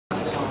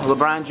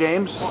LeBron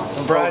James?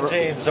 LeBron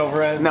James over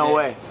MJ. No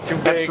way. Too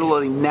big.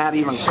 Absolutely not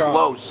even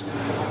close.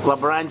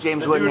 LeBron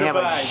James wouldn't have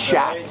a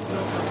shot. Right?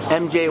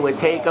 MJ would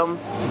take him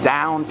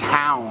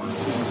downtown.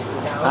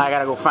 I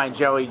gotta go find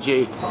Joey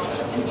G.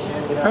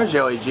 Where's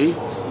Joey G?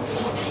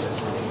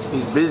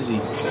 He's busy.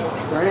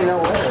 There ain't no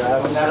way. I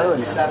was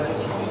telling you.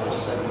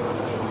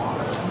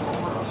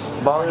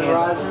 Ball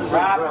handling.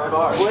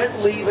 Rob, quit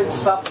leaving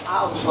stuff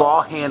out.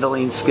 Ball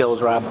handling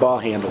skills, Rob. Ball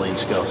handling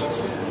skills.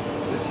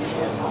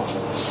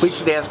 We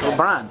should ask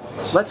LeBron.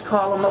 Let's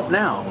call him up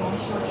now.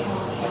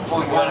 You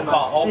want to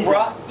call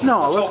Oprah?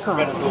 No, let's call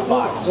him.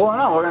 Well,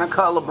 no, we're going to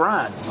call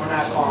LeBron. We're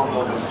not calling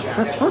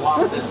Oprah. It's a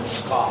long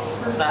distance call.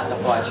 It's not in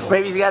the budget.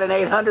 Maybe he's got an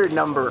 800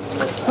 number.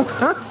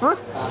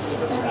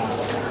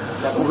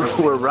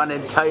 We're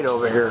running tight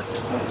over here.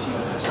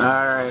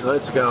 All right,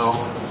 let's go.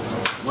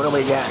 What do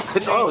we got?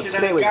 Oh,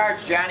 today we got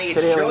Johnny.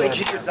 It's Joey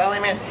G. You're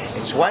telling me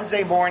it's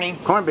Wednesday morning.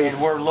 Corned beef.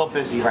 And we're a little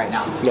busy right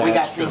now. Yeah, we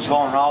got things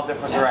going in all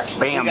different directions.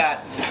 Bam. We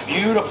got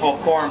beautiful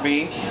corned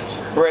beef,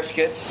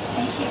 briskets,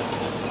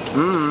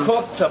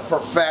 cooked to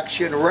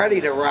perfection,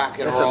 ready to rock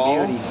and roll.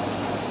 That's a beauty.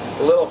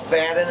 A little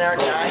fat in there,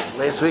 nice.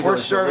 Last week We're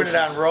was serving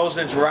delicious. it on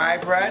Rosen's rye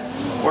bread.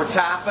 We're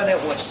topping it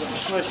with some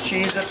Swiss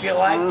cheese if you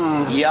like,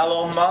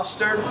 yellow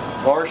mustard,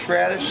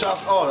 horseradish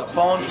sauce. Oh, the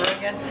phone's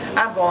ringing.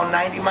 I'm going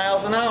 90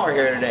 miles an hour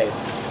here today.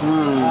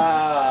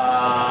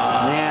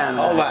 Man.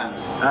 Hold on.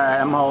 All right,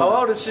 I'm home.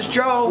 Hello, this is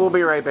Joe. We'll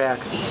be right back.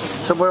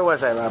 So where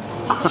was I, Rob?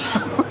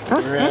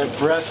 We're at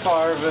Brett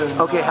Favre and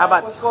Okay, how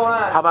about What's going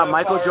on? how about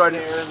Michael Jordan?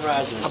 Aaron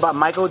Rodgers. How about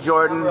Michael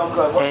Jordan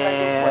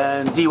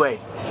and D Wade?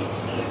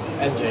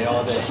 MJ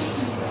all day.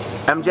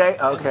 MJ?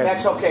 Okay.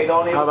 That's okay.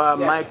 Don't even. How about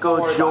Michael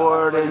don't worry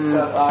Jordan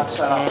about it.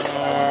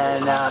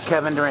 and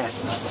Kevin Durant?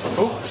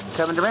 Who?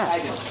 Kevin Durant? I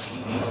do.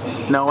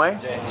 No way.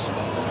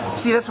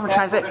 See, that's what I'm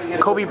trying to say.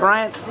 Kobe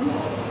Bryant,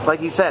 like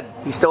he said,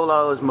 he stole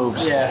all those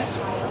moves. Yeah.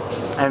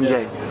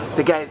 MJ,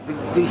 the guy,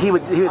 he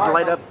would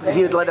light up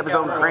his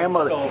own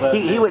grandmother.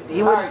 He would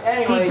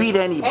he'd beat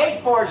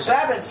anybody.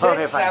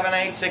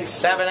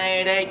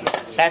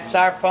 847-678-6788. That's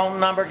our phone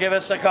number. Give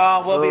us a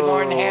call. We'll be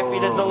more than happy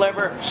to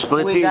deliver.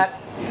 Split we pea. got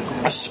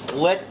a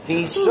split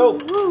pea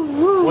soup.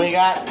 We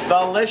got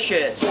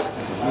delicious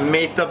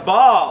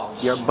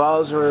meatballs. Your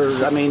balls were,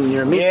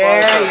 your meatballs Yeah,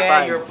 are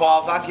fine. your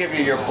balls. I'll give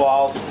you your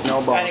balls.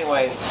 No balls.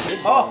 Anyway,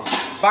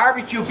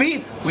 barbecue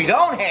beef. We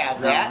don't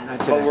have that, not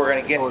but today. we're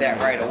going to get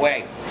that right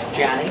away.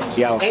 Johnny?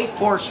 Yo.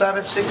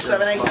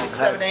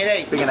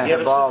 847-678-6788. Speaking of Give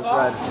us a balls,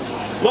 call. Red.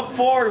 Look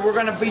forward. We're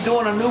going to be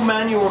doing a new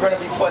menu we're going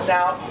to be putting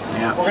out.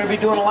 Yeah. We're going to be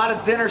doing a lot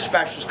of dinner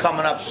specials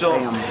coming up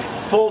soon. Bam.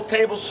 Full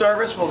table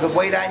service. We'll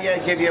wait on you,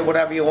 give you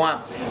whatever you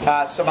want.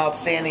 Some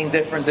outstanding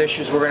different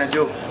dishes we're going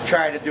to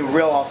try to do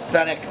real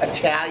authentic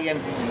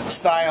Italian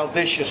style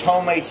dishes,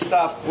 homemade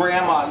stuff,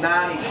 grandma,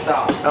 nanny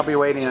stuff. I'll be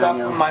waiting Stuff on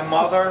you. from my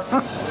mother.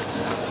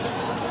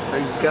 There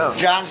you go.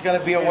 John's going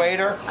to be a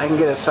waiter. I can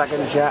get a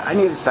second job. I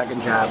need a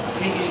second job.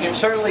 He can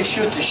certainly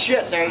shoot the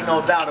shit. There ain't no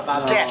doubt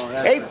about that.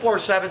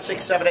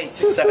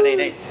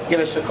 847-678-6788. Give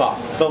us a call.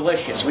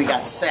 Delicious. We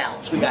got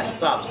salads. We got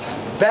subs.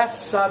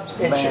 Best subs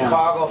in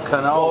Chicago.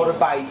 Canola. Voted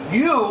by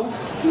you,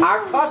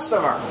 our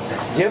customer.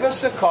 Give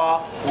us a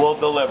call. We'll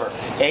deliver.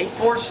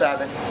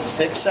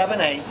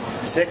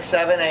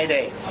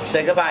 847-678-6788.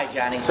 Say goodbye,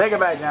 Johnny. Say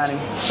goodbye, Johnny.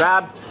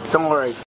 Rob, don't worry.